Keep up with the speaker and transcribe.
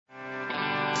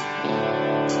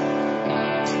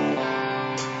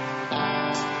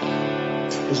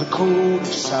There's a code of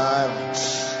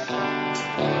silence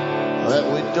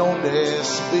that we don't dare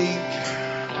speak.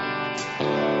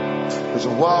 There's a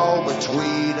wall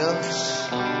between us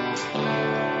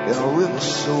and a river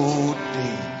so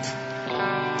deep.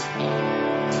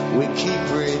 We keep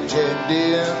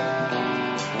pretending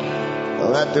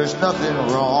that there's nothing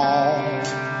wrong.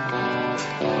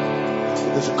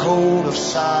 There's a code of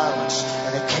silence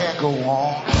and it can't go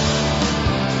on.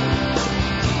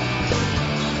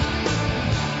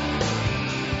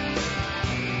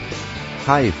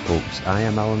 Hi folks, I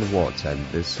am Alan Watt and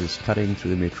this is Cutting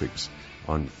Through the Matrix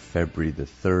on February the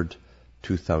 3rd,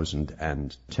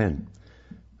 2010.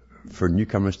 For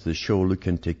newcomers to the show, look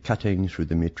into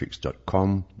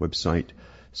cuttingthroughthematrix.com website,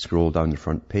 scroll down the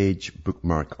front page,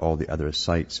 bookmark all the other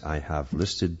sites I have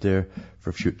listed there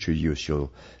for future use.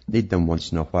 You'll need them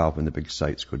once in a while when the big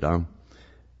sites go down.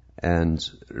 And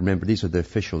remember, these are the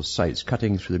official sites,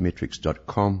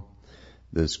 cuttingthroughthematrix.com,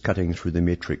 there's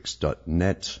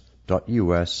cuttingthroughthematrix.net,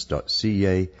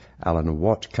 .us.ca, Alan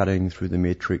Watt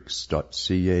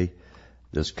cuttingthroughthematrix.ca,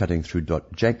 there's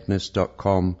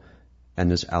cuttingthrough.jenkness.com, and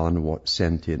there's Alan Watt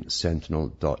Sentinel.eu.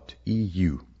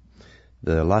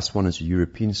 The last one is a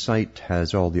European site,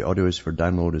 has all the audios for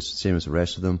download, it's the same as the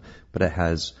rest of them, but it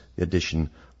has the addition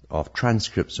of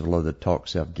transcripts of a lot of the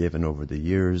talks I've given over the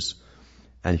years,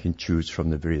 and you can choose from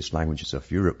the various languages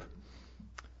of Europe.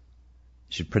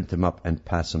 You should print them up and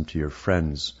pass them to your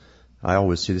friends. I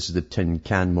always say this is the tin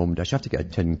can moment. I should have to get a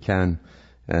tin can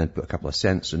and put a couple of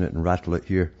cents in it and rattle it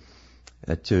here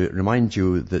to remind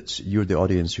you that you're the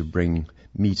audience who bring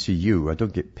me to you. I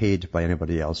don't get paid by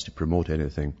anybody else to promote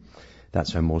anything.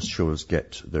 That's how most shows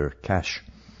get their cash.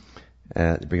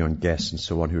 They bring on guests and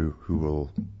so on who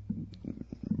will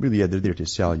really, they're there to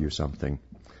sell you something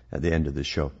at the end of the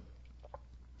show.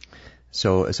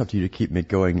 So it's up to you to keep me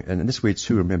going. And in this way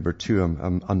too, remember too,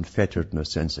 I'm unfettered in a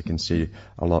sense. I can say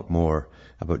a lot more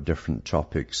about different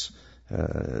topics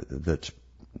that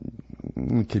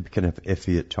can be kind of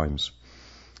iffy at times.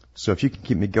 So if you can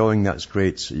keep me going, that's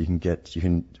great. So you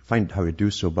can find how to do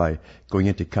so by going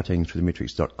into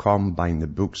cuttingthroughthematrix.com, buying the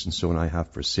books and so on I have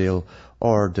for sale,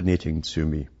 or donating to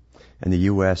me. In the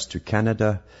US to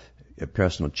Canada,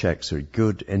 personal checks are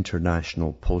good.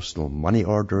 International postal money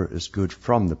order is good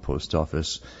from the post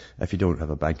office if you don't have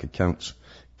a bank account.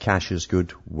 Cash is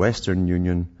good. Western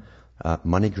Union,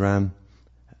 MoneyGram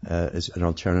is an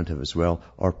alternative as well,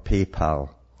 or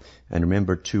PayPal. And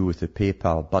remember too, with the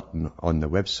PayPal button on the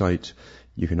website,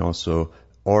 you can also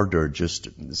order, just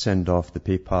send off the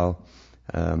PayPal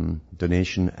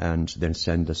donation and then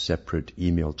send a separate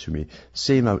email to me.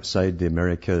 Same outside the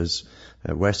Americas,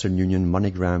 Western Union,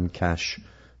 MoneyGram, Cash,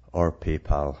 or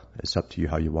PayPal. It's up to you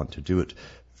how you want to do it.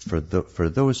 For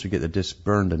those who get the disc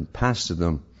burned and passed to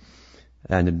them,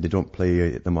 and they don't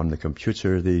play them on the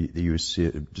computer, they use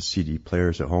CD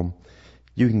players at home,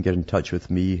 you can get in touch with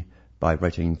me by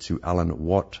writing to Alan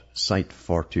Watt, Site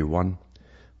 41,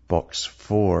 Box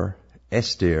 4,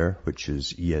 Estaire, which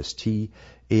is ESTAIRE,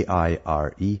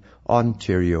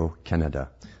 Ontario,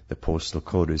 Canada. The postal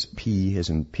code is P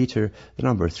as in Peter, the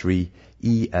number 3,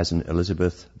 E as in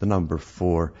Elizabeth, the number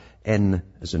 4, N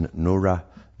as in Nora,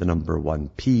 the number 1,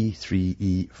 P, 3,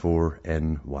 E, 4,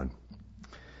 N, 1.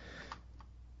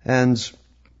 And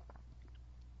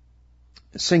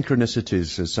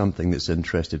synchronicities is something that's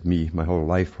interested me my whole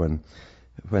life. When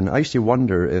I used to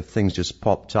wonder if things just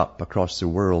popped up across the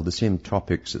world, the same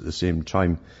topics at the same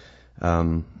time,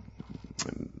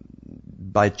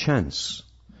 by chance.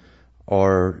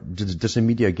 Or does the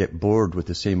media get bored with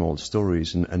the same old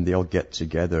stories and they all get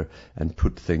together and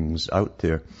put things out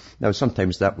there? Now,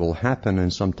 sometimes that will happen,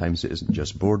 and sometimes it isn't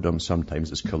just boredom.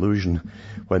 Sometimes it's collusion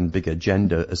when big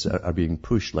agendas are being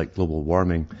pushed, like global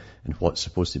warming and what's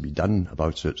supposed to be done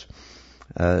about it.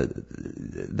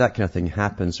 That kind of thing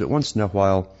happens. But once in a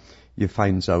while, you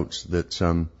find out that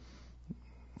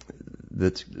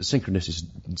synchronicities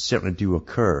certainly do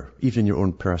occur. Even in your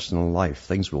own personal life,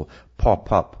 things will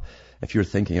pop up. If you're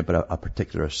thinking about a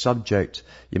particular subject,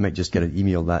 you might just get an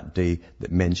email that day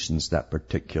that mentions that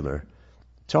particular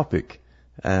topic.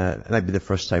 It might be the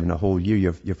first time in a whole year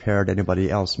you've heard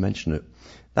anybody else mention it.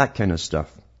 That kind of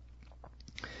stuff.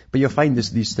 But you'll find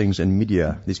these things in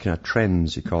media, these kind of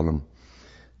trends, you call them.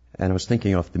 And I was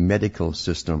thinking of the medical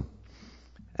system.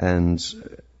 And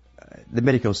the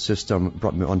medical system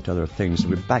brought me on to other things.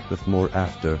 We'll be back with more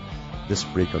after this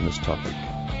break on this topic.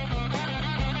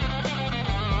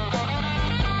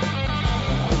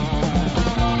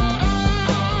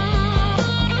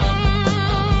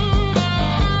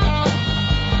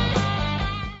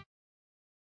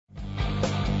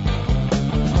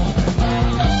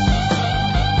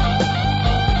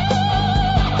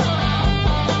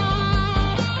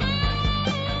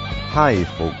 Hi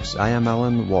folks, I am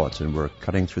Alan Watt and we're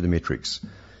cutting through the matrix.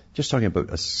 Just talking about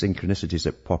synchronicities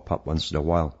that pop up once in a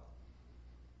while.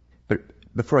 But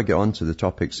before I get on to the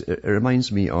topics, it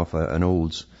reminds me of it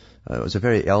was a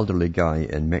very elderly guy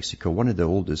in Mexico, one of the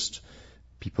oldest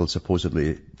people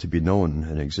supposedly to be known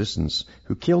in existence,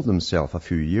 who killed himself a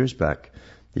few years back.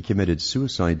 He committed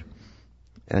suicide.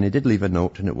 And he did leave a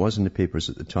note, and it was in the papers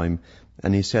at the time.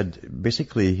 And he said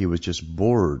basically he was just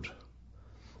bored.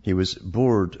 He was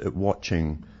bored at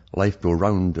watching life go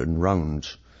round and round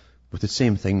with the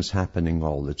same things happening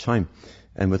all the time.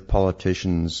 And with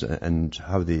politicians and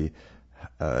how they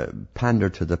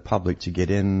pander to the public to get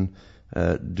in,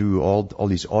 do all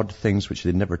these odd things which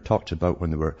they never talked about when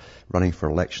they were running for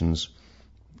elections,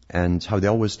 and how they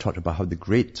always talked about how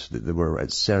great that they were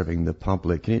at serving the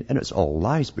public. And it's all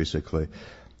lies, basically.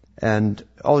 And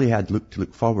all he had to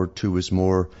look forward to was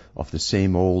more of the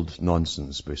same old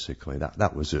nonsense, basically.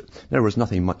 That was it. There was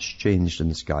nothing much changed in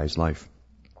this guy's life.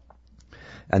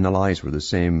 And the lies were the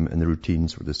same, and the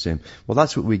routines were the same. Well,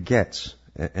 that's what we get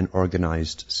in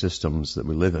organized systems that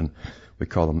we live in. We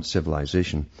call them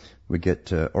civilization. We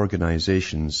get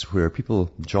organizations where people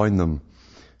join them,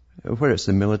 where it's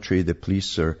the military, the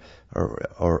police,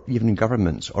 or even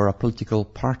governments, or a political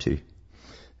party.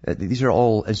 These are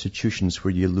all institutions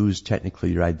where you lose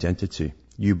technically your identity.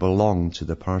 You belong to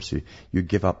the party. You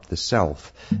give up the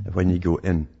self when you go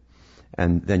in.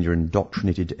 And then you're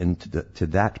indoctrinated into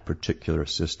that particular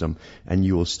system, and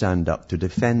you will stand up to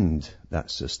defend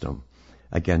that system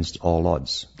against all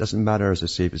odds. Doesn't matter, as I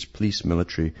say, if it's police,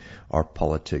 military, or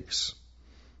politics.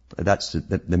 That's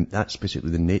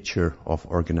basically the nature of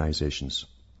organizations.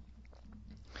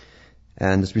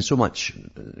 And there's been so much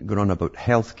going on about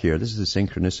healthcare. This is a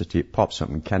synchronicity. It pops up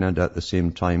in Canada at the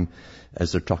same time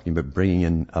as they're talking about bringing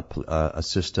in a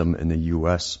system in the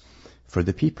US for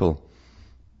the people.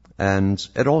 And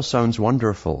it all sounds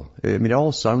wonderful. I mean, it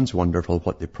all sounds wonderful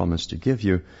what they promise to give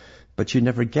you, but you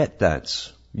never get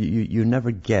that. You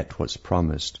never get what's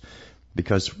promised.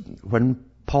 Because when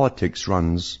politics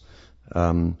runs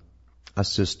a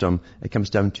system, it comes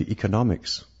down to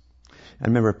economics.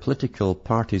 And remember, political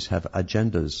parties have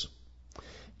agendas.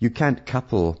 You can't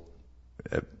couple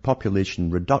population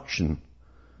reduction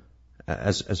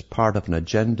as part of an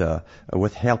agenda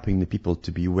with helping the people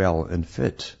to be well and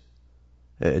fit.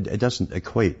 It doesn't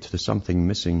equate. There's something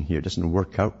missing here. It doesn't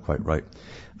work out quite right.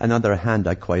 On the other hand,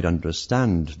 I quite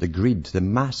understand the greed, the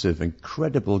massive,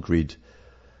 incredible greed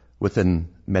within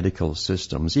medical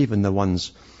systems, even the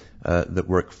ones that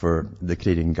work for the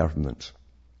Canadian government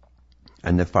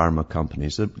and the pharma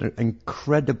companies. They're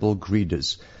incredible greed.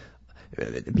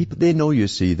 People, they know, you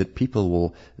see, that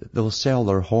they'll sell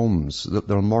their homes,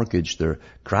 they'll mortgage their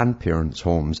grandparents'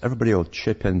 homes. Everybody will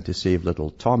chip in to save little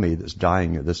Tommy that's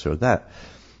dying of this or that,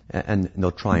 and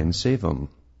they'll try and save him.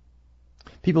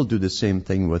 People do the same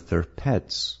thing with their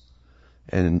pets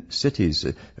in cities.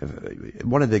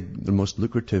 One of the most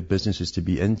lucrative businesses to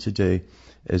be in today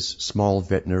is small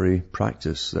veterinary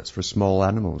practice. That's for small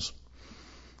animals.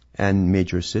 And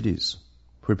major cities,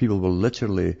 where people will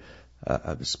literally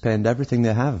spend everything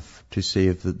they have to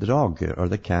save the dog or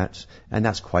the cat, and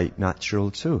that's quite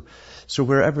natural too. So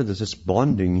wherever there's this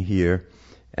bonding here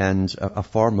and a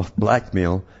form of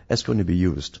blackmail, it's going to be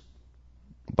used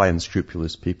by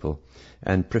unscrupulous people.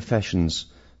 And professions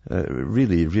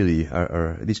really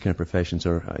are these kind of professions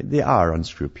are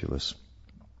unscrupulous.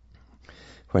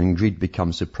 When greed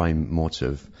becomes the prime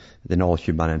motive, then all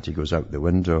humanity goes out the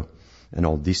window, and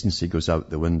all decency goes out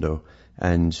the window,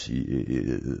 and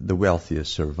the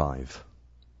wealthiest survive.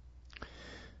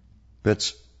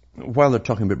 But while they're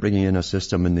talking about bringing in a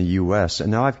system in the US,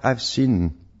 and now I've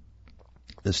seen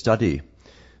the study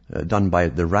done by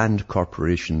the Rand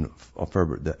Corporation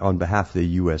on behalf of the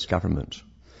US government.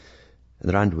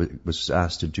 The Rand was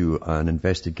asked to do an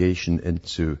investigation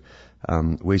into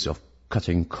ways of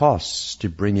cutting costs to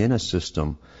bring in a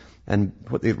system. And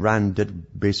what the Rand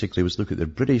did basically was look at the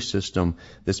British system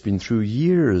that's been through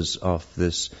years of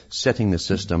this, setting the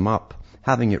system up,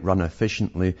 having it run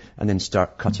efficiently, and then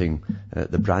start cutting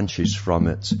the branches from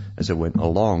it as it went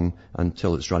along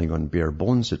until it's running on bare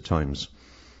bones at times.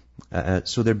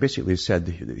 So they basically said,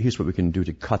 here's what we can do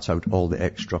to cut out all the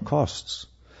extra costs.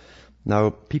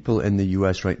 Now, people in the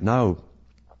US right now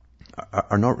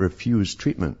are not refused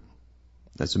treatment.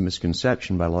 That's a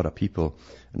misconception by a lot of people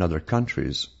in other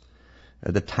countries.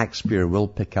 The taxpayer will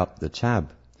pick up the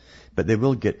tab, but they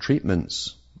will get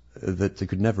treatments that they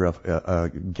could never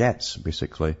get,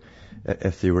 basically,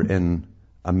 if they were in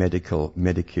a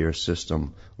Medicare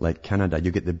system like Canada. You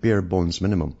get the bare bones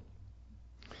minimum.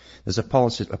 There's a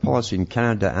policy in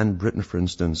Canada and Britain, for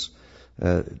instance,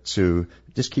 to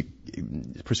just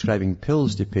keep prescribing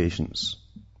pills to patients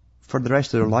for the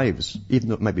rest of their lives, even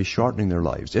though it might be shortening their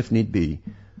lives, if need be,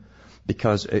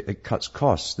 because it cuts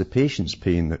costs. The patient's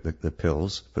paying the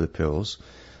pills, for the pills,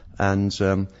 and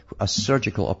a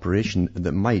surgical operation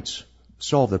that might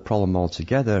solve the problem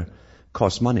altogether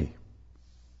costs money.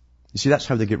 You see, that's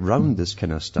how they get round this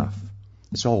kind of stuff.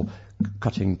 It's all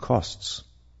cutting costs.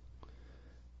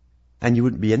 And you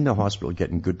wouldn't be in the hospital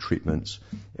getting good treatments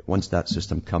once that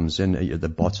system comes in at the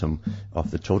bottom of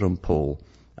the totem pole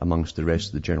amongst the rest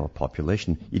of the general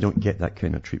population. You don't get that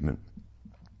kind of treatment.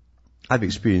 I've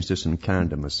experienced this in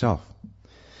Canada myself.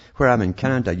 Where I'm in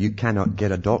Canada, you cannot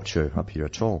get a doctor up here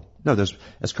at all. No,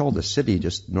 it's called the City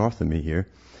just north of me here,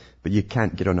 but you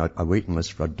can't get on a waiting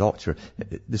list for a doctor.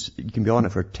 You can be on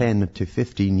it for 10 to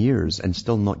 15 years and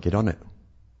still not get on it.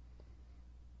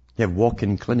 You have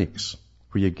walk-in clinics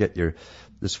where you get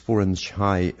this 4-inch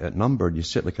high number, and you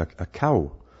sit like a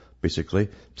cow, basically,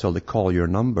 till they call your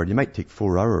number. You might take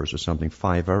 4 hours or something,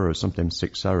 5 hours, sometimes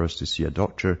 6 hours to see a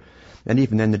doctor. And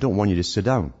even then, they don't want you to sit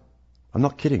down. I'm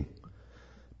not kidding.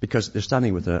 Because they're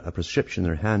standing with a prescription in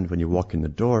their hand when you walk in the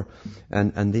door,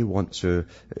 and they want to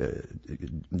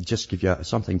just give you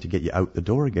something to get you out the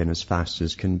door again as fast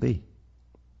as can be.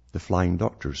 The flying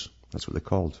doctors, that's what they're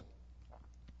called.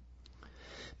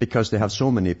 Because they have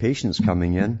so many patients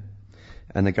coming in,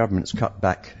 and the government's cut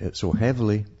back so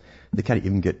heavily, they can't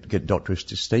even get doctors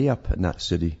to stay up in that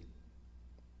city.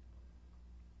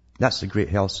 That's the great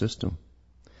health system.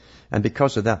 And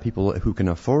because of that, people who can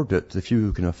afford it, the few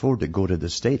who can afford it, go to the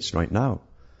States right now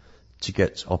to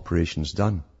get operations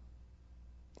done.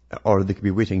 Or they could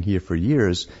be waiting here for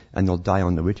years and they'll die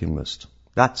on the waiting list.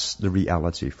 That's the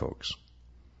reality, folks.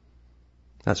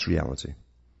 That's reality.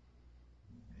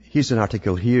 Here's an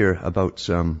article here about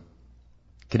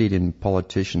Canadian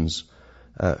politicians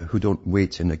who don't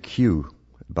wait in a queue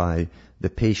by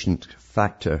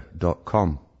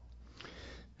thepatientfactor.com.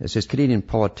 It says, Canadian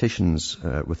politicians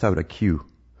without a queue.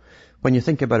 When you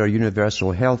think about our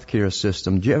universal health care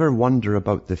system, do you ever wonder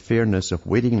about the fairness of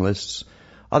waiting lists,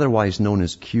 otherwise known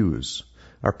as queues?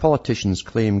 Our politicians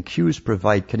claim queues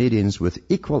provide Canadians with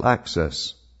equal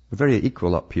access, very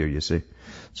equal up here, you see,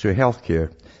 to health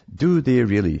care. Do they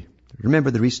really? Remember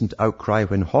the recent outcry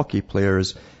when hockey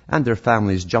players and their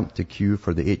families jumped to queue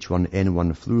for the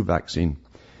H1N1 flu vaccine.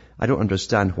 I don't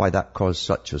understand why that caused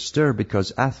such a stir,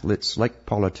 because athletes, like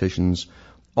politicians,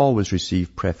 always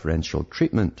receive preferential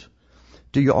treatment.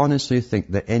 Do you honestly think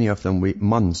that any of them wait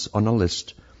months on a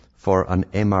list for an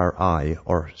MRI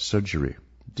or surgery?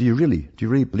 Do you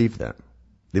really believe that?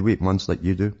 They wait months like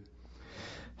you do?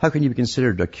 How can you be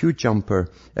considered a queue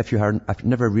jumper if you are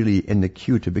never really in the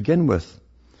queue to begin with?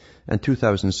 In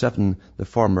 2007, the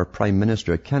former Prime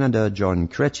Minister of Canada, John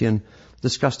Chrétien,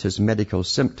 discussed his medical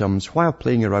symptoms while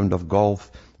playing a round of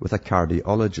golf with a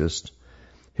cardiologist.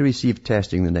 He received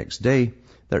testing the next day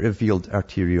that revealed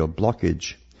arterial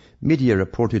blockage. Media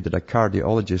reported that a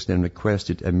cardiologist then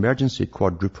requested emergency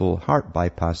quadruple heart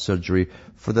bypass surgery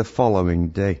for the following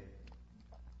day.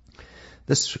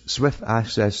 This swift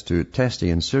access to testing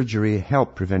and surgery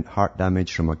helped prevent heart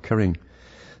damage from occurring.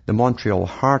 The Montreal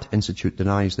Heart Institute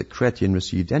denies that Chrétien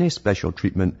received any special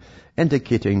treatment,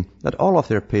 indicating that all of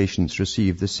their patients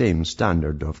receive the same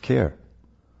standard of care.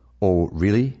 Oh,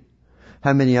 really?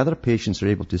 How many other patients are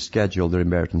able to schedule their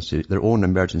own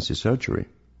emergency surgery?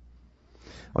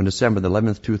 On December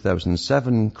 11th,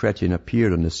 2007, Chrétien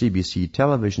appeared on the CBC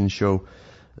television show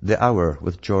The Hour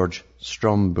with George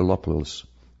Stroumboulopoulos.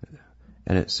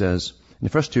 And it says, in the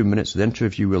first 2 minutes of the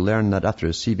interview, we'll learn that after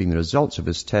receiving the results of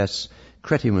his tests,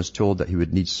 Chrétien was told that he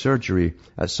would need surgery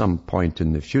at some point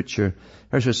in the future.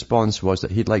 His response was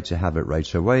that he'd like to have it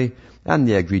right away, and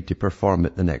they agreed to perform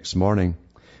it the next morning.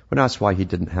 When asked why he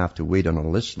didn't have to wait on a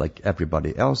list like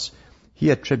everybody else,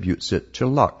 he attributes it to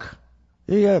luck.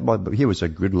 Yeah, but he was a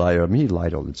good liar. I mean, he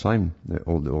lied all the time, the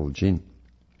old Gene.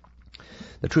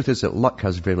 The truth is that luck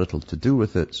has very little to do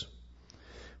with it.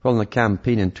 Well, in the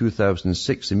campaign in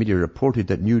 2006, the media reported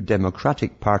that New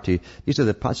Democratic Party, these are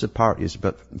the passive parties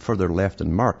but further left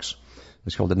than Marx.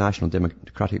 It's called the National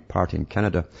Democratic Party in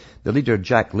Canada. The leader,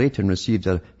 Jack Layton, received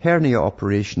a hernia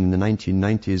operation in the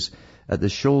 1990s at the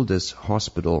Shouldes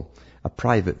Hospital, a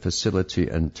private facility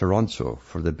in Toronto,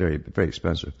 for the very, very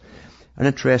expensive. An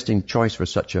interesting choice for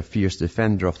such a fierce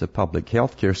defender of the public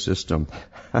healthcare system.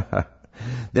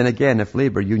 Then again, if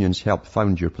labour unions helped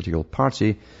found your political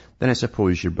party, then I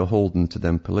suppose you're beholden to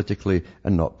them politically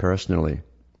and not personally.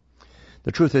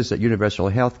 The truth is that universal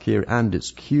health care and its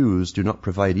queues do not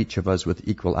provide each of us with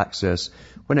equal access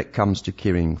when it comes to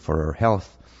caring for our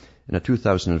health. In a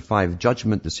 2005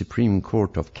 judgment, the Supreme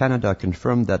Court of Canada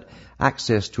confirmed that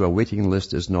access to a waiting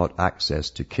list is not access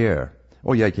to care.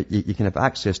 Oh yeah, you can have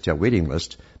access to a waiting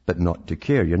list, but not to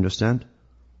care, you understand?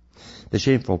 The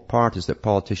shameful part is that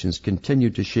politicians continue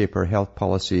to shape our health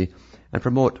policy and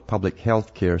promote public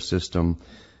health care system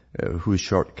whose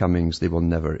shortcomings they will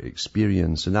never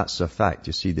experience. And that's a fact.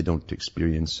 You see, they don't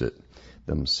experience it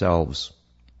themselves.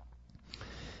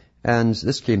 And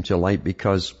this came to light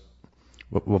because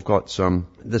we've got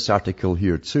this article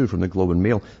here too from the Globe and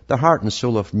Mail. The heart and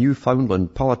soul of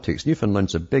Newfoundland politics.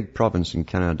 Newfoundland's a big province in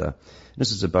Canada.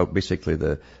 This is about basically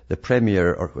the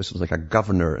premier, or this is like a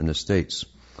governor in the States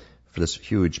for this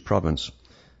huge province.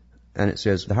 And it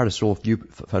says the heart and soul of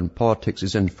Newfoundland politics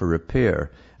is in for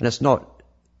repair. And it's not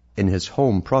in his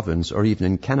home province or even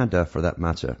in Canada for that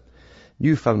matter.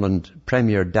 Newfoundland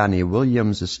Premier Danny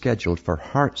Williams is scheduled for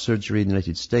heart surgery in the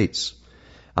United States,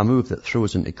 a move that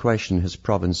throws into question his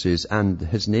province's and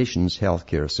his nation's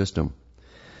healthcare system.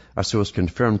 A source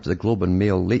confirmed to the Globe and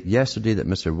Mail late yesterday that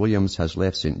Mr. Williams has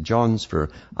left St. John's for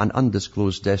an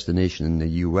undisclosed destination in the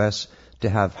US to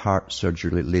have heart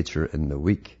surgery later in the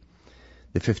week.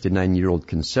 The 59-year-old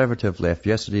Conservative left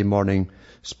yesterday morning,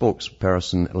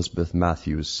 spokesperson Elizabeth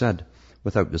Matthews said,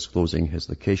 without disclosing his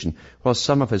location. While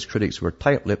some of his critics were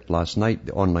tight-lipped last night,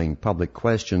 the online public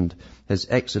questioned his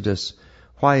exodus,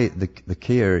 why the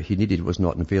care he needed was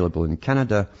not available in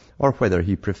Canada, or whether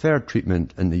he preferred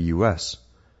treatment in the US.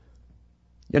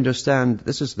 You understand,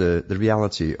 this is the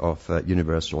reality of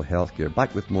universal healthcare.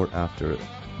 Back with more after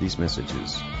these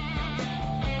messages.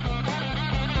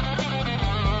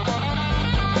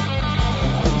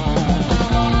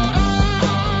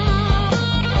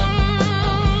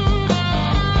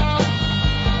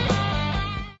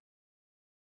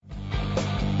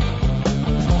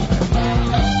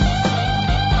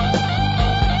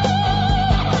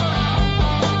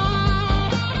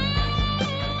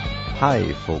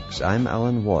 Hi folks, I'm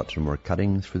Alan Watt and we're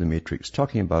cutting through the matrix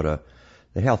talking about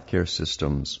the healthcare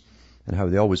systems and how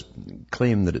they always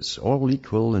claim that it's all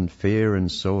equal and fair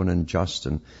and so on and just,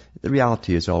 and the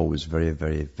reality is always very,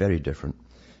 very, very different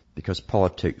because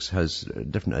politics has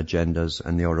different agendas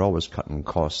and they are always cutting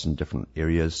costs in different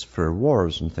areas for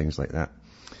wars and things like that,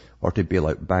 or to bail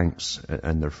out banks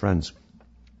and their friends,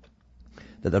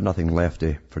 that there's nothing left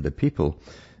for the people.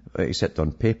 Except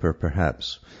on paper,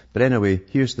 perhaps. But anyway,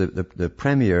 here's the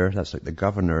premier, that's like the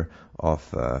governor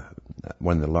of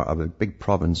of a big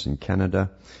province in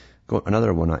Canada.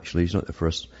 Another one, actually, he's not the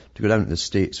first, to go down to the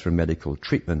States for medical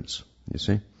treatments, you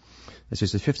see. It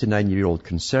says the 59-year-old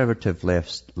Conservative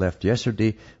left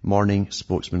yesterday morning,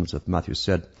 spokesman Elizabeth Matthews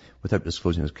said, without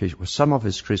disclosing his case. Some of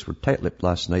his critics were tight-lipped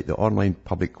last night. The online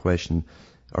public questioned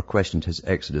his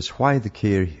exodus, why the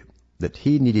care that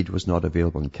he needed was not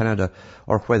available in Canada,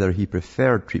 or whether he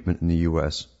preferred treatment in the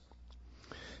US.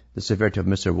 The severity of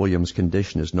Mr. Williams'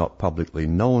 condition is not publicly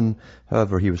known.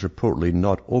 However, he was reportedly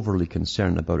not overly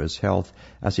concerned about his health,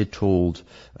 as he told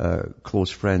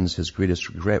close friends his greatest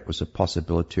regret was the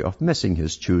possibility of missing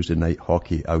his Tuesday night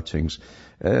hockey outings.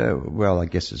 Well, I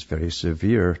guess it's very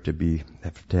severe to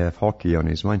have hockey on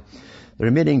his mind. The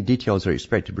remaining details are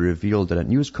expected to be revealed at a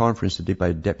news conference today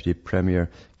by Deputy Premier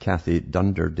Kathy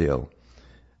Dunderdale.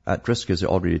 At risk is the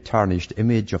already tarnished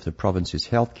image of the province's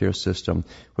healthcare system,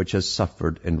 which has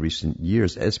suffered in recent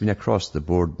years. It's been across the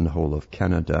board in the whole of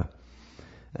Canada.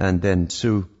 And then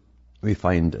too, we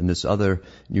find in this other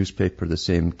newspaper the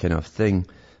same kind of thing.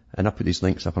 And I'll put these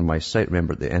links up on my site,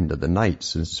 remember, at the end of the night,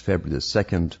 since February the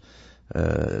 2nd,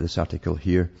 this article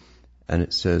here. And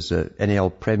it says,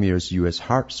 NL Premier's US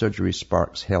heart surgery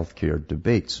sparks healthcare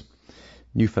debates.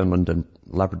 Newfoundland and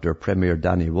Labrador Premier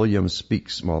Danny Williams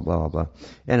speaks, blah, blah, blah.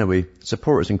 Anyway,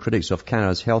 supporters and critics of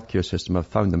Canada's healthcare system have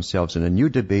found themselves in a new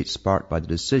debate sparked by the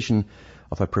decision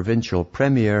of a provincial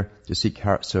premier to seek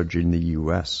heart surgery in the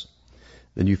US.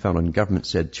 The Newfoundland government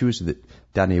said Tuesday that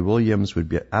Danny Williams would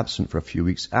be absent for a few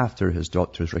weeks after his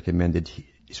doctors recommended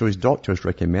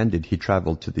he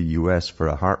traveled to the US for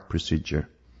a heart procedure.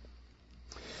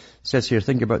 It says here,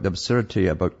 think about the absurdity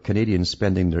about Canadians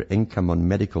spending their income on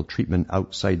medical treatment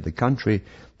outside the country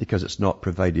because it's not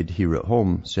provided here at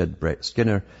home, said Brett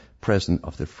Skinner, president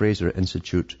of the Fraser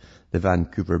Institute, the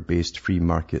Vancouver-based free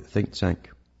market think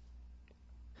tank.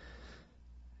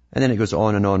 And then it goes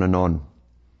on and on and on.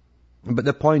 But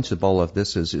the point of all of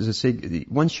this is to say,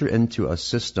 once you're into a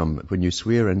system, when you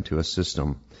swear into a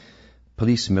system,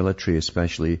 police, military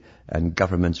especially, and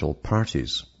governmental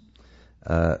parties,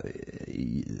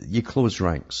 you close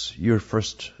ranks. Your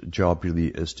first job really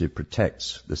is to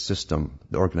protect the system,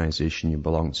 the organization you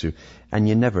belong to, and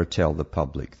you never tell the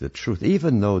public the truth,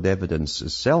 even though the evidence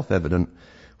is self-evident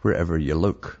wherever you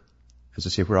look. As I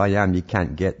say, where I am, you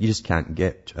just can't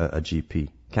get a GP.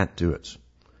 Can't do it.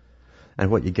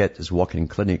 And what you get is walk-in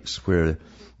clinics where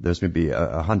there's maybe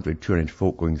 100, 200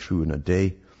 folk going through in a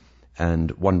day,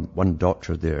 and one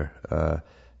doctor there,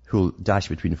 who'll dash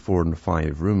between 4 and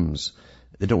 5 rooms.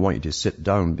 They don't want you to sit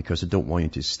down because they don't want you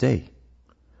to stay.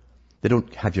 They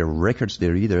don't have your records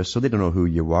there either, so they don't know who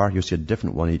you are. You'll see a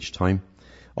different one each time.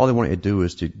 All they want you to do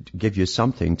is to give you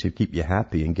something to keep you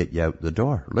happy and get you out the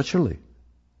door, literally.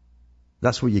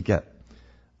 That's what you get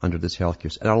under this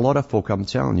healthcare. And a lot of folk, I'm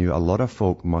telling you, a lot of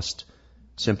folk must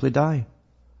simply die.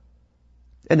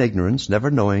 In ignorance, never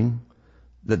knowing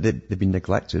that they've been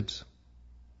neglected,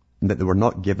 and that they were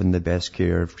not given the best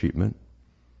care of treatment.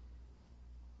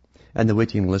 And the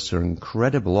waiting lists are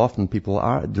incredible. Often people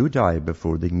do die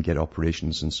before they can get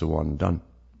operations and so on done.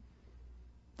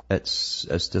 It's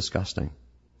disgusting.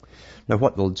 Now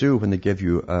what they'll do when they give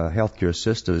you a healthcare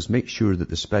system is make sure that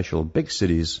the special big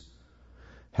cities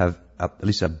have at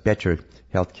least a better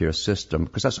healthcare system,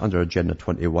 because that's under Agenda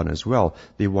 21 as well.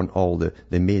 They want all the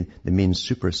main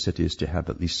super cities to have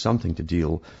at least something to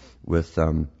deal with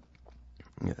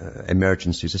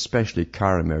emergencies, especially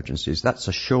car emergencies. That's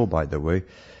a show, by the way,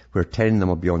 where 10 of them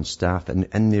will be on staff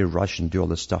and they rush and do all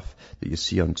the stuff that you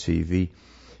see on TV,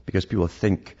 because people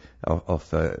think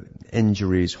of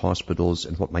injuries, hospitals,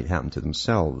 and what might happen to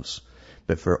themselves.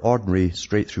 But for ordinary,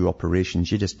 straight-through operations,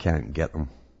 you just can't get them.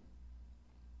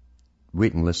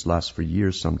 Waiting lists last for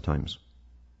years sometimes.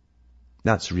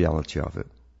 That's the reality of it.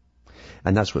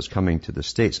 And that's what's coming to the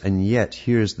States. And yet,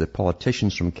 here's the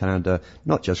politicians from Canada,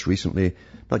 not just recently,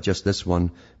 not just this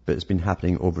one, but it's been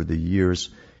happening over the years,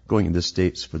 going to the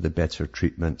States for the better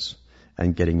treatments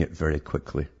and getting it very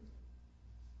quickly.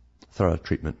 Thorough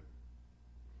treatment.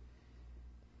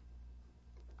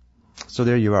 So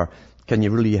there you are. Can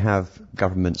you really have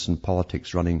governments and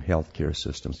politics running healthcare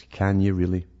systems? Can you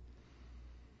really?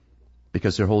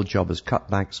 Because their whole job is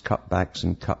cutbacks, cutbacks,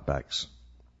 and cutbacks.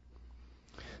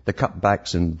 The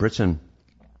cutbacks in Britain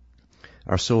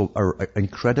are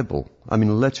incredible. I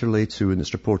mean, literally too, in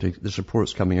this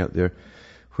report's coming out there,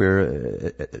 where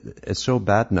it's so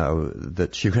bad now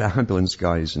that you've got ambulance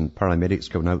guys and paramedics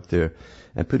going out there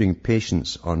and putting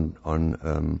patients on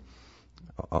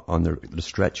the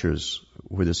stretchers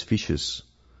where there's feces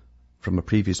from a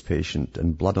previous patient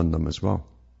and blood on them as well.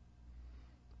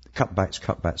 Cutbacks,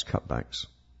 cutbacks, cutbacks.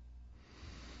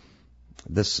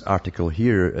 This article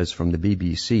here is from the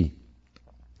BBC,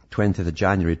 20th of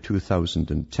January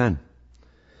 2010.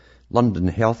 London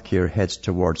healthcare heads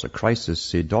towards a crisis,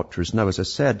 say doctors. Now, as I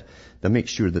said, they'll make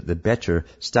sure that the better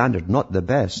standard, not the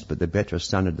best, but the better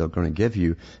standard they're going to give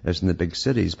you is in the big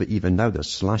cities, but even now they're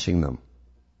slashing them.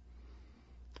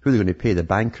 Who are they going to pay, the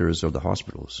bankers or the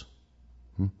hospitals?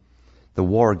 The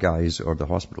war guys or the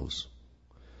hospitals?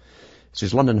 It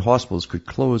says London hospitals could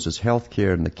close as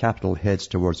healthcare in the capital heads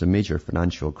towards a major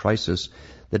financial crisis,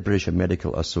 the British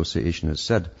Medical Association has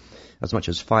said. As much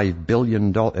as £5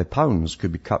 billion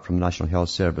could be cut from the National Health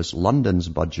Service London's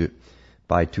budget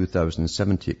by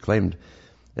 2070, it claimed.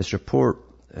 Its report,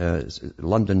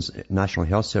 London's National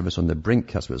Health Service on the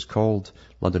brink, that's what it's called,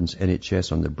 London's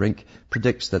NHS on the brink,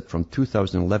 predicts that from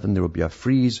 2011 there will be a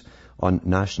freeze on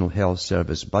National Health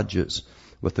Service budgets,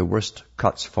 with the worst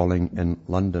cuts falling in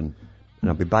London. And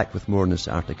I'll be back with more on this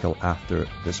article after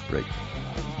this break.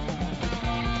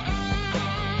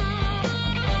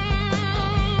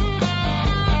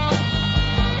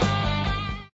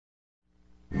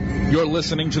 You're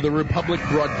listening to the Republic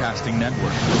Broadcasting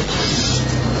Network,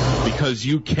 because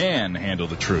you can handle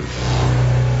the truth.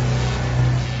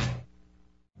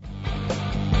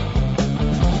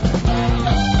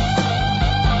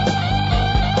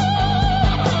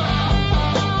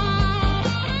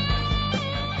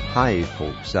 Hi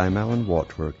folks, I'm Alan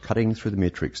Watt. We're cutting through the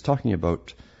matrix, talking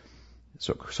about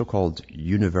so-called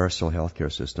universal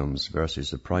healthcare systems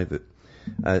versus the private.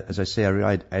 As I say,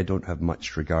 I don't have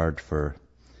much regard for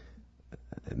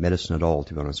medicine at all,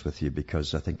 to be honest with you,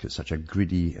 because I think it's such a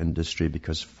greedy industry,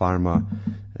 because pharma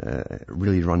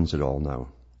really runs it all now.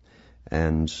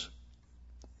 And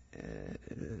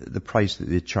the price that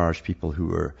they charge people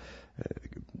who are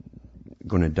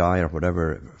going to die or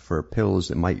whatever for pills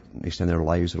that might extend their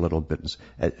lives a little bit is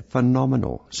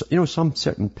phenomenal. So, some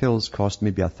certain pills cost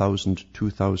maybe $1,000,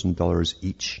 $2,000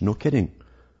 each. No kidding.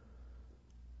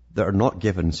 That are not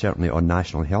given certainly on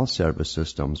National Health Service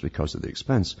systems because of the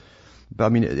expense. But I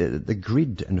mean, the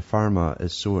greed in pharma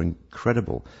is so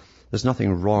incredible. There's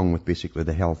nothing wrong with basically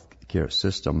the healthcare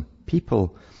system.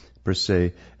 People, per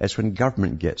se, it's when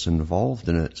government gets involved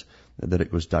in it that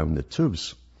it goes down the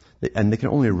tubes. And they can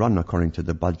only run according to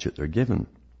the budget they're given.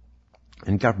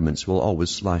 And governments will always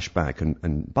slash back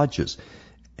on budgets.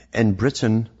 In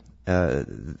Britain,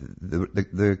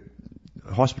 the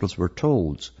hospitals were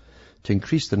told to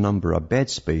increase the number of bed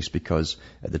space because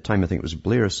at the time I think it was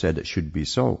Blair said it should be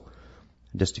so,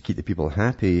 just to keep the people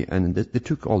happy. And they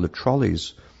took all the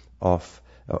trolleys off,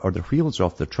 or the wheels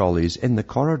off the trolleys in the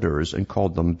corridors and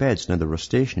called them beds. Now they were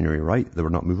stationary, right? They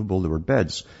were not movable, they were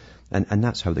beds. And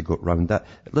that's how they got around that.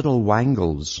 Little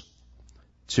wangles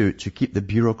to keep the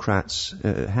bureaucrats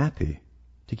happy,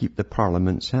 to keep the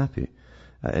parliaments happy.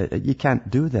 You can't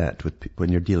do that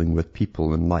when you're dealing with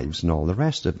people and lives and all the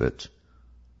rest of it.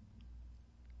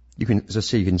 You can, as I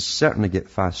say, you can certainly get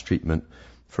fast treatment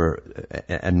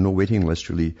and no waiting list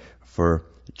really, for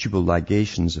tubal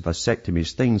ligations,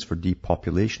 vasectomies, things for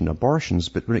depopulation, abortions.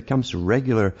 But when it comes to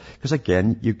regular, because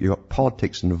again, you got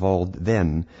politics involved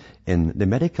then in the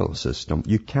medical system,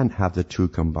 you can't have the two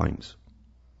combined.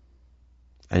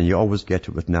 And you always get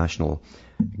it with national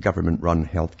government-run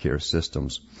healthcare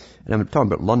systems. And I'm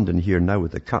talking about London here now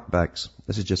with the cutbacks.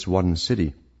 This is just one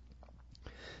city.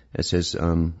 It says,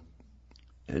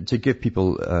 to give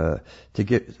people, to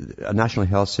give a National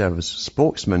Health Service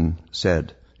spokesman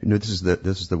said, this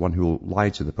is the one who will lie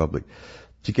to the public.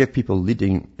 To give people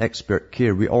leading expert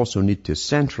care, we also need to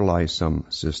centralize some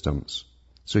systems.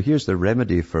 So here's the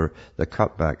remedy for the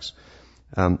cutbacks.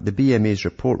 The BMA's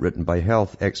report, written by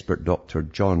health expert Dr.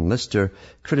 John Lister,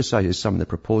 criticizes some of the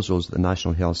proposals the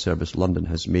National Health Service London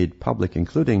has made public,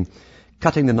 including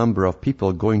cutting the number of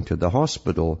people going to the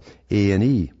hospital,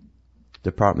 A&E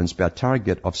departments, by a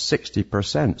target of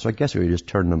 60%. So I guess we just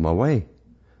turn them away.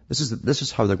 This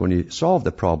is how they're going to solve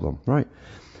the problem, right?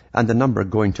 And the number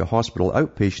going to hospital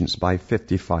outpatients by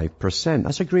 55%.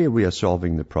 That's a great way of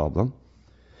solving the problem.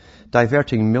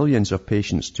 Diverting millions of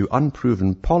patients to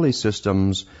unproven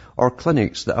polysystems or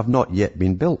clinics that have not yet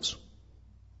been built.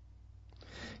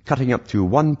 Cutting up to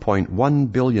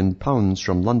 £1.1 billion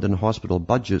from London hospital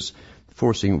budgets,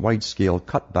 forcing wide-scale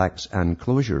cutbacks and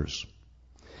closures.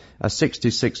 A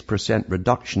 66%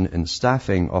 reduction in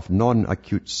staffing of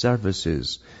non-acute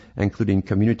services, including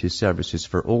community services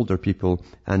for older people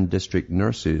and district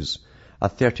nurses. A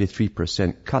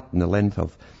 33% cut in the length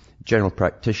of general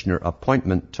practitioner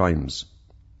appointment times.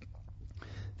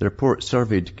 The report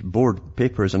surveyed board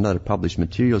papers and other published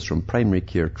materials from primary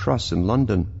care trusts in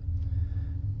London.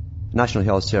 National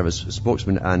Health Service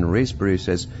spokesman Anne Raisbury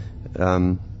says,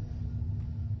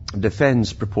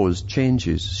 defends proposed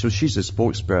changes. So she's a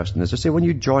spokesperson. As I say, when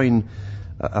you join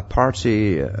a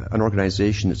party, an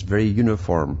organization that's very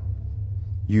uniform,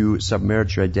 you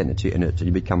submerge your identity in it and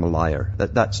you become a liar.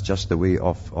 That's just the way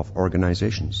of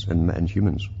organizations and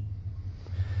humans.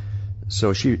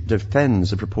 So she defends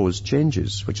the proposed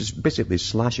changes, which is basically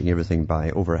slashing everything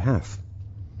by over half.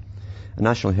 A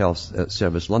National Health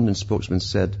Service London spokesman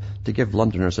said, to give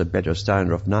Londoners a better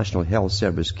standard of National Health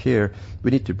Service care,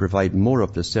 we need to provide more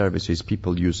of the services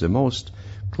people use the most,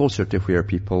 closer to where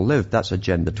people live. That's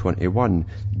Agenda 21.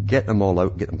 Get them all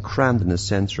out, get them crammed in the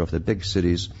centre of the big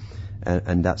cities,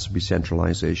 and that's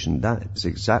decentralisation. That is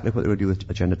exactly what they will do with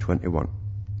Agenda 21.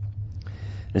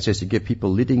 And it says to give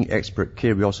people leading expert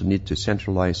care, we also need to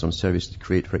centralise some services to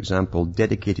create, for example,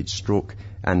 dedicated stroke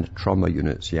and trauma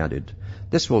units, he added.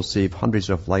 This will save hundreds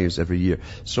of lives every year.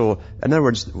 So, in other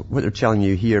words, what they're telling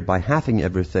you here, by halving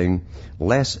everything,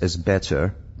 less is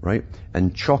better, right?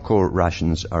 And choco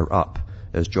rations are up,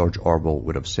 as George Orwell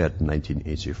would have said in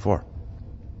 1984.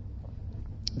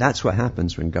 That's what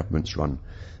happens when governments run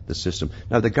the system.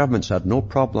 Now, the governments had no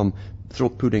problem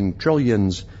putting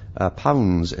trillions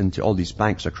pounds into all these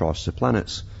banks across the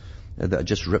planets that are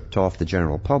just ripped off the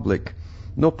general public.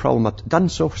 No problem. Done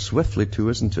so swiftly too,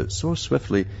 isn't it? So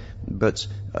swiftly. But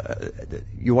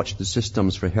you watch the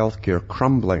systems for healthcare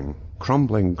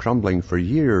crumbling for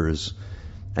years,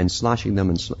 and slashing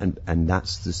them, and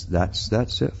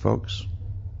that's it, folks.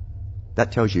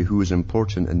 That tells you who is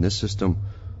important in this system.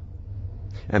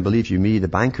 And believe you me, the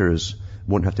bankers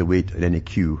won't have to wait in any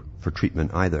queue for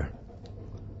treatment either.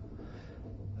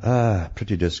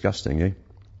 Pretty disgusting, eh?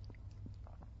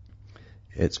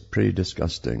 It's pretty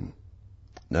disgusting.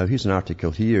 Now, here's an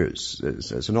article here. It's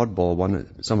an oddball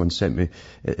one. Someone sent me.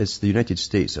 It's the United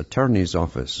States Attorney's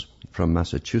Office from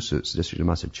Massachusetts, District of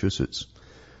Massachusetts.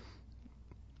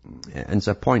 And it's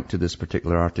a point to this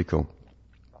particular article.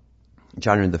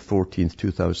 January the 14th,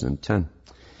 2010.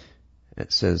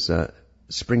 It says,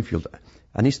 Springfield,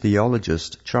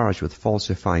 anesthesiologist charged with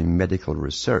falsifying medical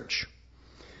research.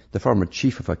 The former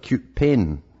chief of acute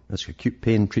pain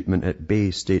treatment at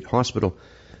Bay State Hospital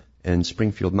in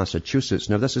Springfield, Massachusetts.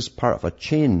 Now, this is part of a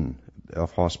chain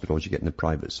of hospitals you get in the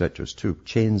private sectors too,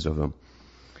 chains of them.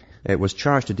 was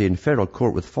charged today in federal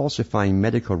court with falsifying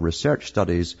medical research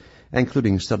studies,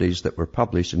 including studies that were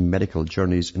published in medical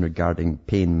journals regarding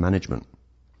pain management.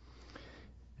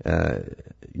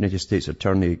 United States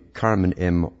Attorney Carmen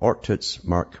M. Ortiz,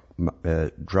 Mark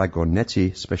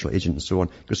Dragonetti, special agent and so on,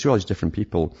 goes through all these different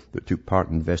people that took part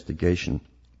in the investigation.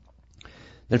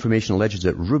 The information alleges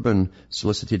that Rubin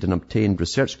solicited and obtained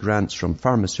research grants from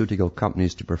pharmaceutical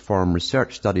companies to perform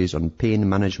research studies on pain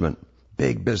management.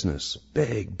 Big business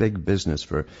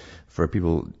for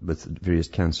people with various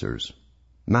cancers.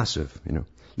 Massive, You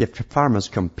have farmers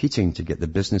competing to get the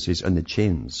businesses and the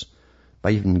chains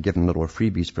by even giving little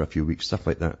freebies for a few weeks, stuff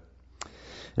like that.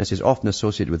 And it says often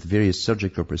associated with various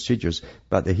surgical procedures,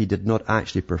 but that he did not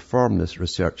actually perform this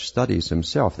research studies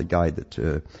himself, the guy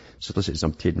that solicited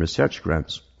and obtained research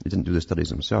grants. He didn't do the studies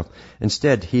himself.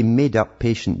 Instead, he made up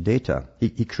patient data.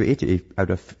 He created it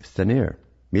out of thin air,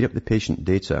 made up the patient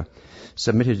data,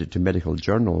 submitted it to medical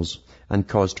journals, and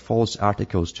caused false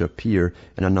articles to appear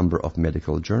in a number of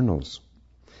medical journals.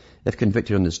 If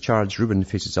convicted on this charge, Rubin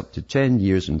faces up to 10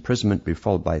 years imprisonment, be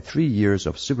followed by 3 years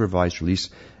of supervised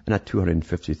release and a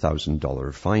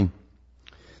 $250,000 fine.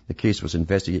 The case was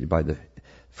investigated by the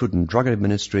Food and Drug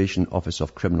Administration, Office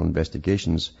of Criminal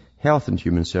Investigations, Health and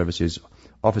Human Services,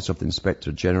 Office of the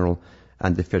Inspector General,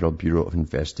 and the Federal Bureau of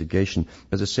Investigation.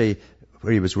 As I say,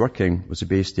 where he was working was a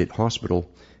Bay State hospital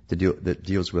that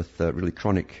deals with really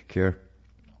chronic care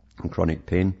and chronic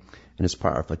pain, and is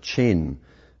part of a chain.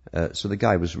 So the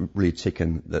guy was really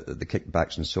taking the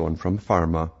kickbacks and so on from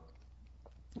pharma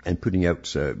and putting out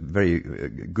very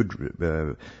good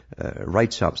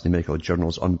write-ups in the medical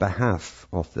journals on behalf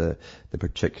of the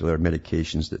particular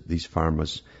medications that these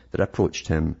pharmas that approached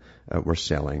him were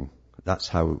selling. That's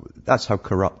how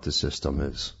corrupt the system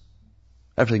is.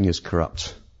 Everything is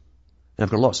corrupt. And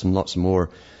I've got lots and lots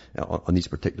more on these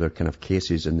particular kind of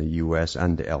cases in the US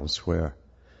and elsewhere.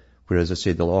 Whereas I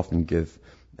say they'll often give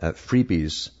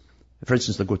freebies. For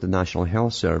instance, they'll go to the National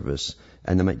Health Service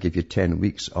and they might give you 10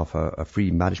 weeks of a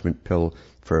free management pill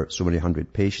for so many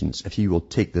hundred patients if you will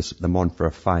take them on for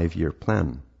a 5-year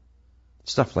plan.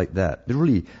 Stuff like that. They're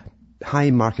really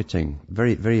high marketing,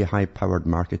 very, very high-powered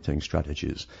marketing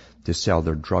strategies to sell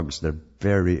their drugs. They're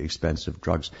very expensive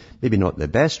drugs. Maybe not the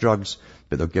best drugs,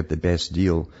 but they'll give the best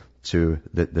deal to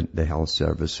the health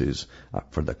services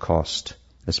for the cost,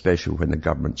 especially when the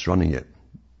government's running it,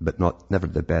 but never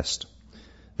the best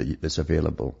that's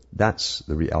available. That's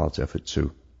the reality of it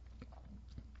too.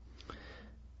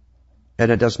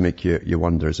 And it does make you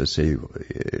wonder, as I say,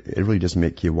 it really does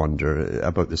make you wonder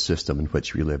about the system in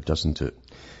which we live, doesn't it?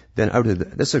 Then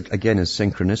this again is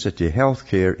synchronicity,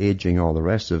 healthcare, aging, all the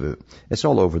rest of it. It's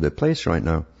all over the place right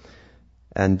now.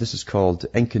 And this is called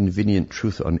Inconvenient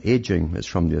Truth on Aging. It's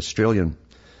from the Australian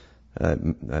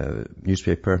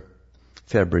newspaper,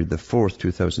 February the 4th,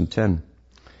 2010.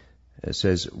 It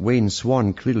says, Wayne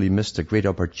Swan clearly missed a great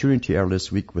opportunity earlier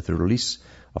this week with the release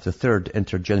of the third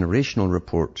intergenerational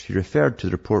report. He referred to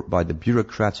the report by the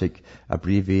bureaucratic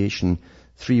abbreviation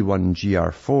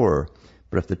 31GR4,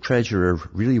 but if the treasurer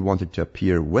really wanted to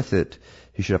appear with it,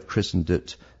 he should have christened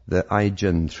it the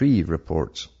iGen 3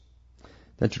 report.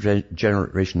 The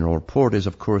intergenerational report is,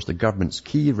 of course, the government's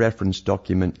key reference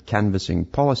document canvassing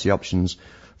policy options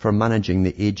for managing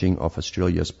the aging of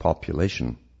Australia's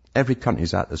population. Every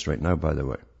country's at this right now, by the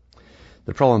way.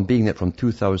 The problem being that from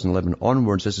 2011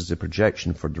 onwards, this is a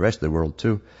projection for the rest of the world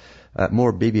too,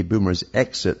 more baby boomers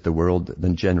exit the world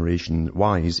than Generation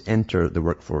Ys enter the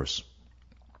workforce.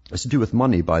 It's to do with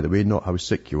money, by the way, not how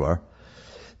sick you are.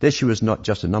 The issue is not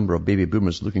just a number of baby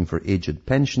boomers looking for aged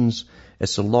pensions,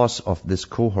 it's the loss of this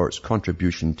cohort's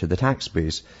contribution to the tax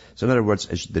base. So in other words,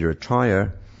 as they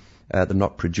retire, they're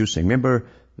not producing. Remember,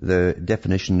 the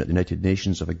definition at the United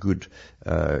Nations of a good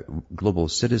global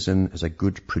citizen is a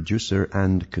good producer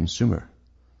and consumer.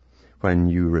 When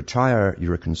you retire,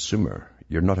 you're a consumer.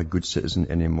 You're not a good citizen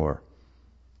anymore.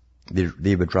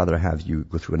 They would rather have you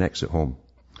go through an exit home.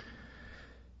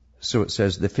 So it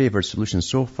says, the favoured solution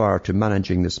so far to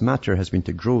managing this matter has been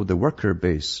to grow the worker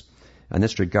base. In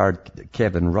this regard,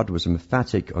 Kevin Rudd was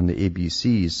emphatic on the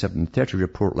ABC's 7:30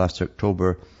 report last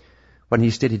October when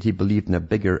he stated he believed in a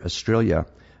bigger Australia,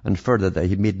 and further that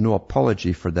he made no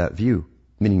apology for that view,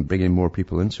 meaning bringing more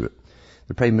people into it.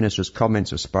 The Prime Minister's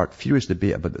comments have sparked furious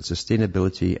debate about the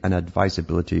sustainability and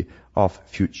advisability of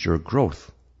future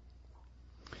growth.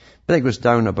 Then it goes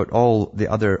down about all the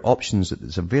other options that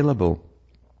is available.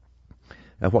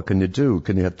 What can they do?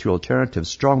 Can they have two alternatives?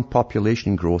 Strong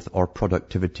population growth or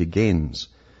productivity gains.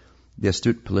 The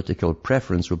astute political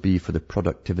preference will be for the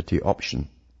productivity option.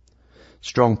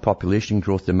 Strong population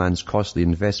growth demands costly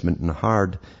investment in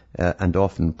hard and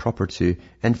often property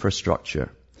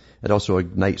infrastructure. It also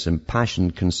ignites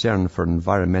impassioned concern for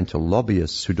environmental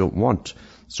lobbyists who don't want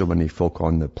so many folk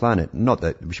on the planet. Not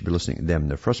that we should be listening to them in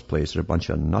the first place. They're a bunch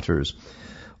of nutters.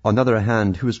 On the other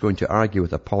hand, who is going to argue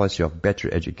with a policy of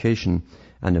better education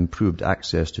and improved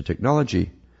access to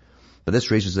technology? But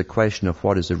this raises the question of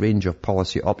what is the range of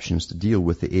policy options to deal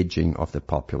with the aging of the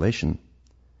population.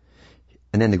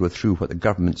 And then they go through what the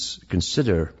governments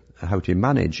consider how to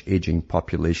manage aging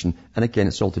population. And again,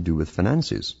 it's all to do with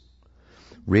finances.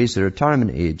 Raise the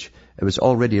retirement age. It was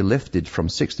already lifted from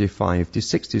 65 to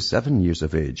 67 years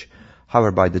of age.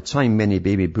 However, by the time many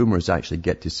baby boomers actually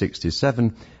get to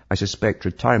 67, I suspect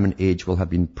retirement age will have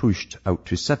been pushed out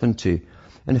to 70.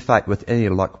 In fact, with any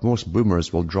luck, most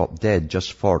boomers will drop dead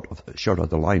just short of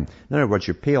the line. In other words,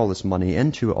 you pay all this money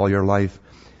into it all your life,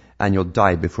 and you'll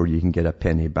die before you can get a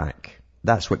penny back.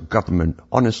 That's what government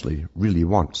honestly really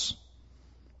wants.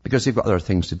 Because they've got other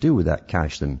things to do with that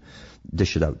cash than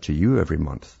dish it out to you every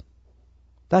month.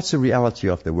 That's the reality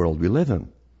of the world we live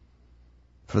in.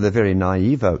 For the very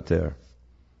naive out there.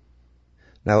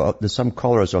 Now, there's some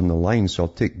callers on the line, so I'll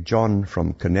take John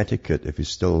from Connecticut if he's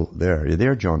still there. Are you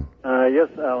there, John? Yes,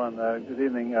 Alan. Good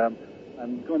evening.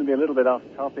 I'm going to be a little bit off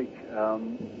topic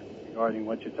regarding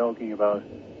what you're talking about.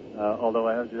 Although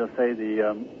I have to just say,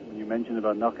 when you mentioned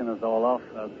about knocking us all off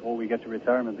before we get to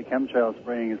retirement, the chemtrail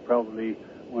spraying is probably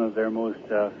one of their most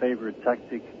favorite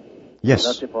tactics in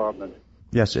that department.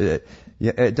 Yes,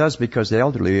 it does, because the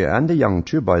elderly and the young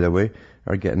too, by the way,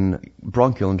 are getting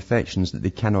bronchial infections that they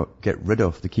cannot get rid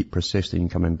of. They keep persisting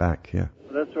and coming back, yeah.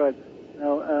 That's right.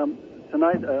 Now,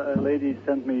 tonight a lady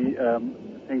sent me a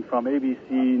thing from ABC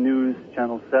News,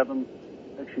 Channel 7,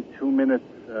 actually 2 minutes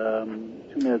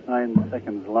 9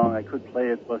 seconds long. I could play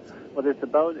it, but what it's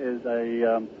about is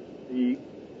the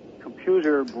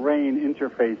computer brain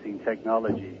interfacing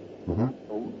technology. Mm-hmm.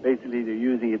 So basically, they're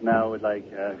using it now, they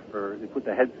put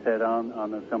the headset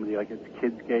on somebody, like it's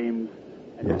kids' games,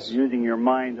 and yes. Using your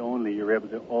mind only, you're able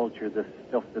to alter the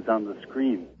stuff that's on the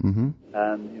screen. Mm-hmm.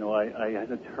 And I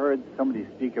had heard somebody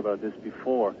speak about this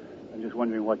before. I'm just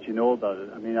wondering what you know about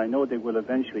it. I mean, I know they will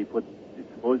eventually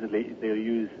supposedly they'll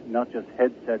use not just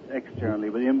headsets externally,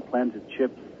 but implanted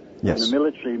chips. Yes. And the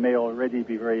military may already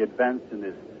be very advanced in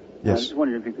this. Yes. I was just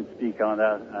wondering if you could speak on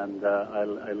that, and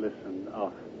I'll listen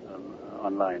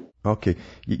online. Okay.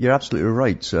 You're absolutely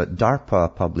right.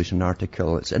 DARPA published an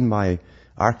article. It's in my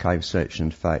archive section,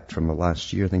 in fact, from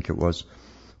last year, I think it was,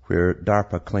 where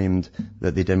DARPA claimed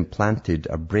that they'd implanted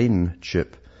a brain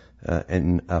chip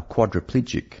in a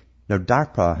quadriplegic. Now,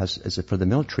 DARPA is for the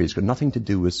military. It's got nothing to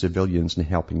do with civilians and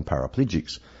helping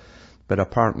paraplegics. But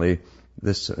apparently,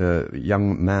 this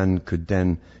young man could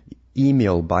then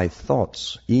email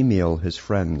his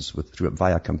friends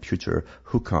via computer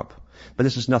hookup. But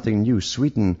this is nothing new.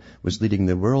 Sweden was leading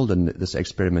the world in this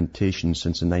experimentation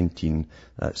since the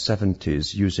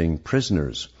 1970s, using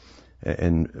prisoners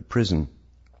in prison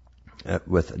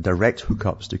with direct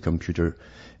hookups to computer.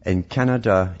 In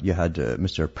Canada, you had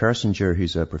Mr. Persinger,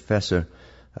 who's a professor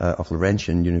of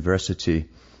Laurentian University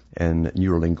in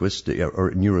neurolinguistics,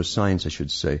 or neuroscience, I should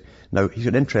say. Now, he's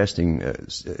got an interesting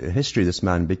history, this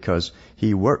man, because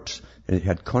he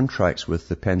had contracts with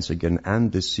the Pentagon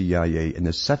and the CIA in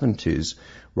the 70s,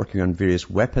 working on various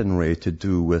weaponry to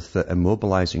do with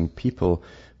immobilizing people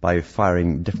by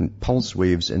firing different pulse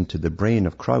waves into the brain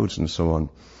of crowds and so on.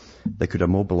 They could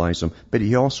immobilize them. But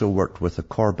he also worked with the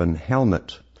Corbin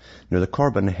helmet. Now, the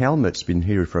Corbin helmet's been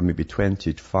here for maybe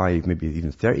 25, maybe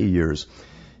even 30 years.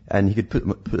 And he could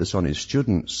put this on his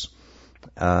students,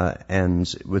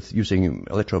 and with using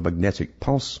electromagnetic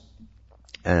pulse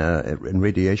and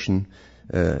radiation,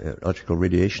 electrical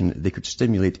radiation, they could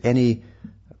stimulate any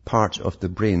part of the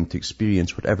brain to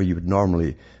experience whatever you would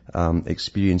normally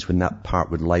experience when that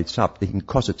part would light up. They can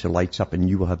cause it to light up, and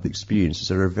you will have the experience.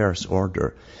 It's a reverse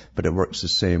order, but it works the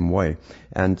same way.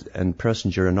 And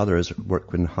Persinger and others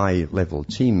work in high-level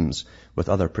teams with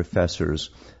other professors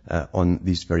on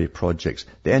these very projects.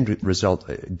 The end result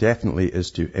definitely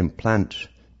is to implant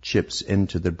chips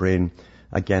into the brain,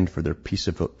 again for their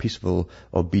peaceful,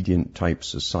 obedient type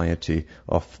society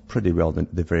of pretty well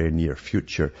the very near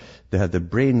future. They have the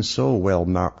brain so well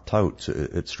mapped out,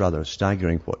 it's rather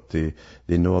staggering what they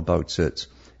know about it.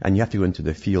 And you have to go into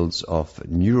the fields of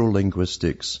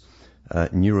neurolinguistics,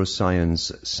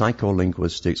 neuroscience,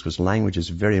 psycholinguistics, because language is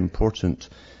very important.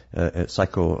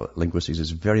 Psycholinguistics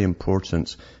is very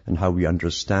important in how we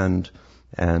understand,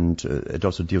 and it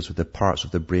also deals with the parts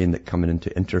of the brain that come into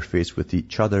interface with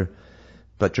each other.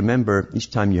 But remember, each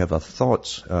time you have a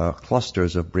thought,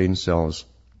 clusters of brain cells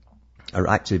are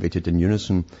activated in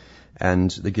unison,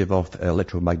 and they give off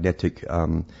electromagnetic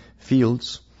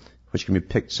fields, which can be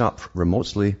picked up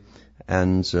remotely.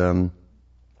 And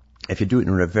if you do it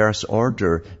in reverse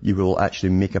order, you will actually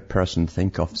make a person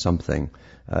think of something,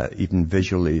 even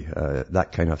visually,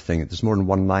 that kind of thing. There's more than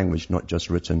one language, not just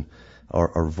written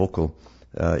or vocal.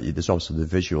 There's also the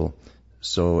visual.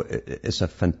 So it's a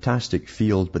fantastic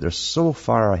field, but they're so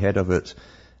far ahead of it.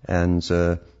 And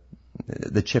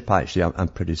the chip actually, I'm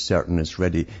pretty certain, is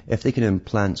ready. If they can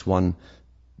implant one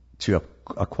to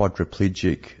a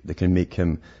quadriplegic, they can make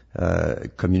him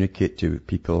communicate to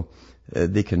people.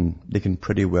 They can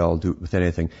pretty well do it with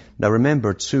anything. Now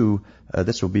remember too,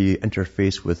 this will be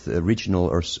interfaced with regional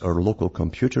or local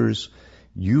computers.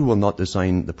 You will not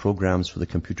design the programs for the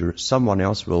computer. Someone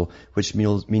else will, which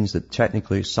means that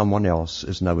technically someone else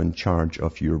is now in charge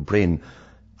of your brain.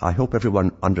 I hope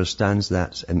everyone understands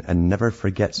that and never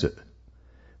forgets it.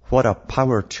 What a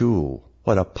power tool,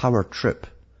 what a power trip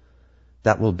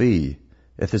that will be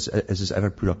if this is ever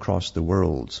put across the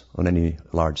world on any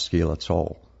large scale at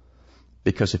all.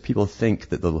 Because if people think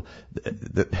that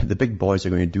the big boys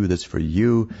are going to do this for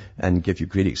you and give you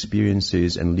great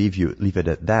experiences and leave it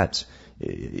at that,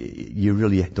 you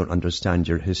really don't understand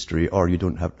your history, or you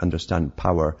don't understand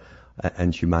power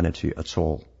and humanity at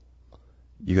all.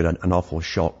 You get an awful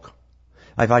shock.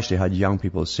 I've actually had young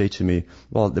people say to me,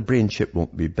 well, the brain chip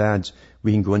won't be bad.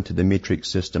 We can go into the Matrix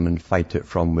system and fight it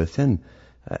from within.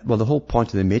 Well, the whole point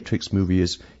of the Matrix movie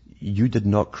is you did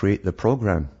not create the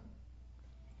program.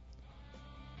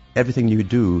 Everything you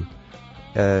do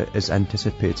is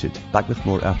anticipated. Back with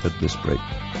more after this break.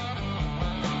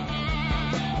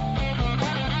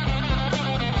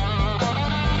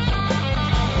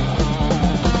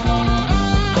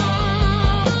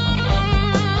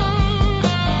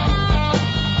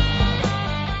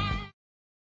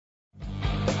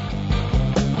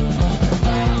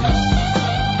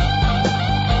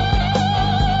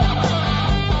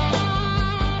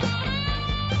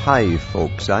 Hi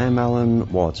folks, I am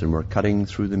Alan Watts and we're cutting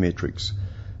through the Matrix.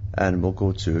 And we'll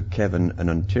go to Kevin in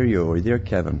Ontario. Are you there,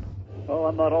 Kevin? Oh,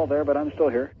 I'm not all there, but I'm still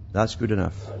here. That's good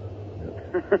enough.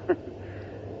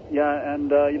 Yeah,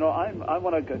 and, I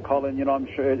want to call in, I'm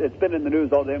sure, it's been in the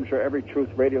news all day, I'm sure every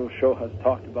Truth Radio show has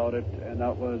talked about it, and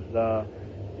that was,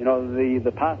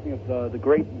 the passing of the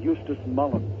great Eustace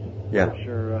Mullins. Yeah. I'm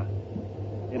sure,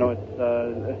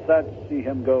 it's sad to see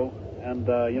him go. And,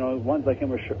 ones like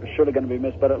him are surely going to be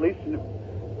missed. But at least we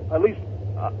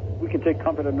can take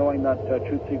comfort in knowing that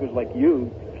truth seekers like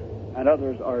you and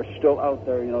others are still out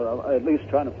there, at least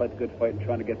trying to fight the good fight and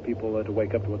trying to get people to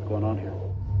wake up to what's going on here.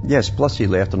 Yes, plus he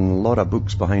left a lot of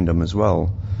books behind him as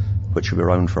well, which will be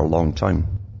around for a long time.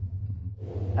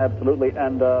 Absolutely.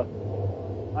 And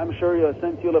I'm sure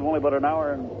since you live only about an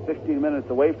hour and 15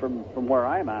 minutes away from where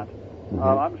I'm at,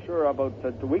 I'm sure about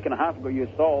a week and a half ago you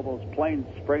saw all those planes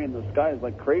spraying the skies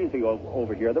like crazy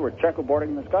over here. They were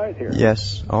checkerboarding the skies here.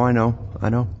 Yes. Oh, I know.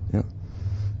 Yeah.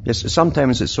 Yes,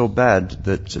 sometimes it's so bad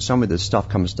that some of the stuff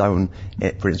comes down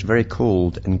when it's very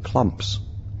cold in clumps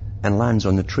and lands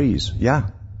on the trees. Yeah.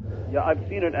 Yeah, I've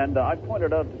seen it, and I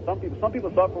pointed out to some people. Some people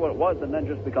saw it for what it was and then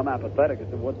just become apathetic and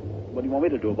said, what do you want me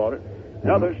to do about it?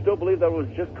 And others still believe that it was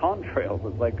just contrails.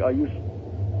 It's like,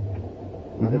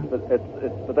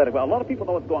 It's pathetic. But a lot of people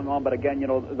know what's going on, but again,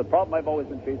 the problem I've always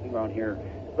been facing around here,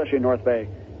 especially in North Bay,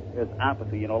 is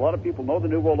apathy. A lot of people know the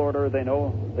New World Order. They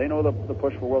know the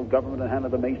push for world government in the hand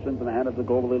of the Masons and the hand of the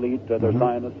global elite. They're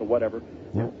Zionists or whatever.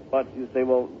 Yeah. But you say,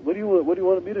 well, what do you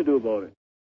want me to do about it?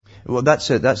 Well, that's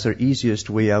it. That's their easiest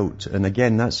way out. And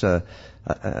again, that's a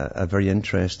very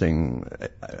interesting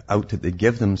out that they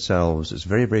give themselves. It's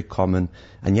very, very common.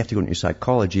 And you have to go into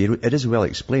psychology. It is well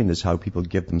explained as how people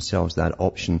give themselves that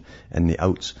option in the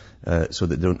out, so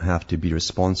that they don't have to be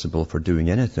responsible for doing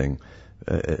anything.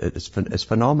 It's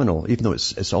phenomenal, even though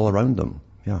it's all around them.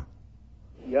 Yeah.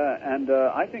 Yeah, and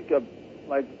I think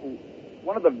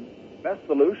one of the best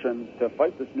solutions to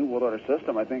fight this New World Order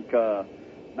system, I think,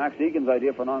 Max Egan's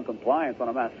idea for non-compliance on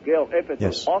a mass scale, if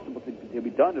it's possible to be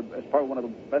done, as part of one of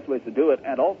the best ways to do it.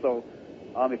 And also,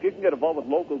 if you can get involved with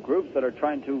local groups that are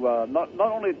trying to not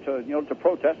only to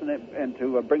protest and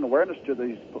to bring awareness to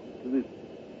these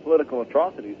political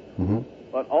atrocities,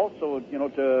 but also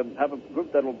to have a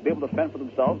group that will be able to fend for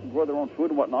themselves and grow their own food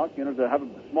and whatnot. To have a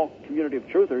small community of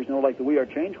truthers, like the We Are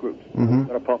Change groups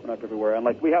that are popping up everywhere. And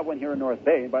like we have one here in North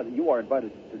Bay. You are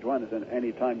invited to join us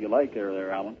any time you like there,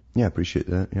 Alan. Yeah, I appreciate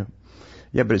that.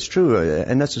 Yeah, but it's true,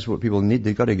 and that's just what people need.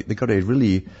 They got to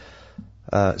really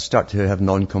start to have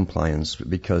non-compliance,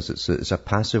 because it's a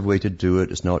passive way to do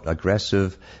it. It's not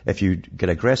aggressive. If you get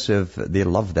aggressive, they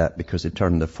love that because they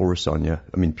turn the force on you.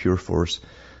 I mean, pure force.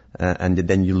 and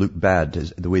then you look bad,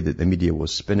 the way that the media will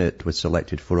spin it with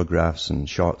selected photographs and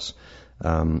shots.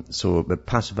 But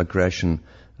passive aggression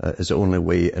is the only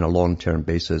way in a long-term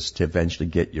basis to eventually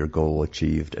get your goal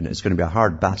achieved. And it's going to be a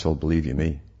hard battle, believe you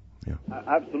me. Yeah.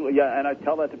 Absolutely, yeah. And I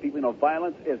tell that to people,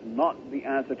 violence is not the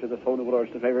answer to this whole New World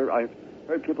Order stuff. I've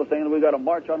heard people saying, we've got to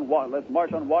let's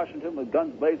march on Washington with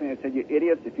guns blazing. I said, you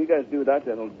idiots, if you guys do that,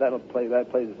 that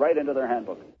plays right into their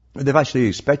handbook. They've actually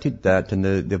expected that, and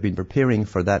they've been preparing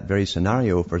for that very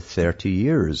scenario for 30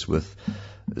 years with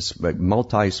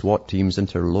multi-SWAT teams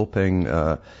interloping,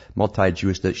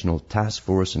 multi-jurisdictional task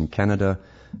force in Canada.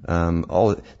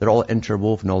 They're all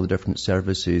interwoven, all the different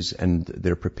services, and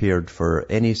they're prepared for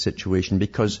any situation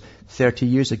because 30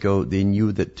 years ago they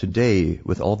knew that today,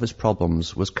 with all of its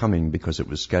problems, was coming because it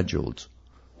was scheduled.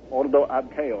 Ordo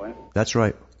ab chaos, eh? That's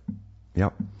right. Yeah.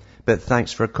 But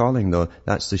thanks for calling, though.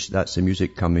 That's the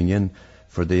music coming in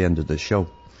for the end of the show.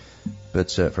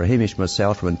 But for Hamish,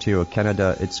 myself from Ontario,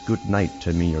 Canada, it's good night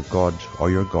to me. Your God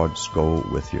or your gods go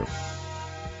with you.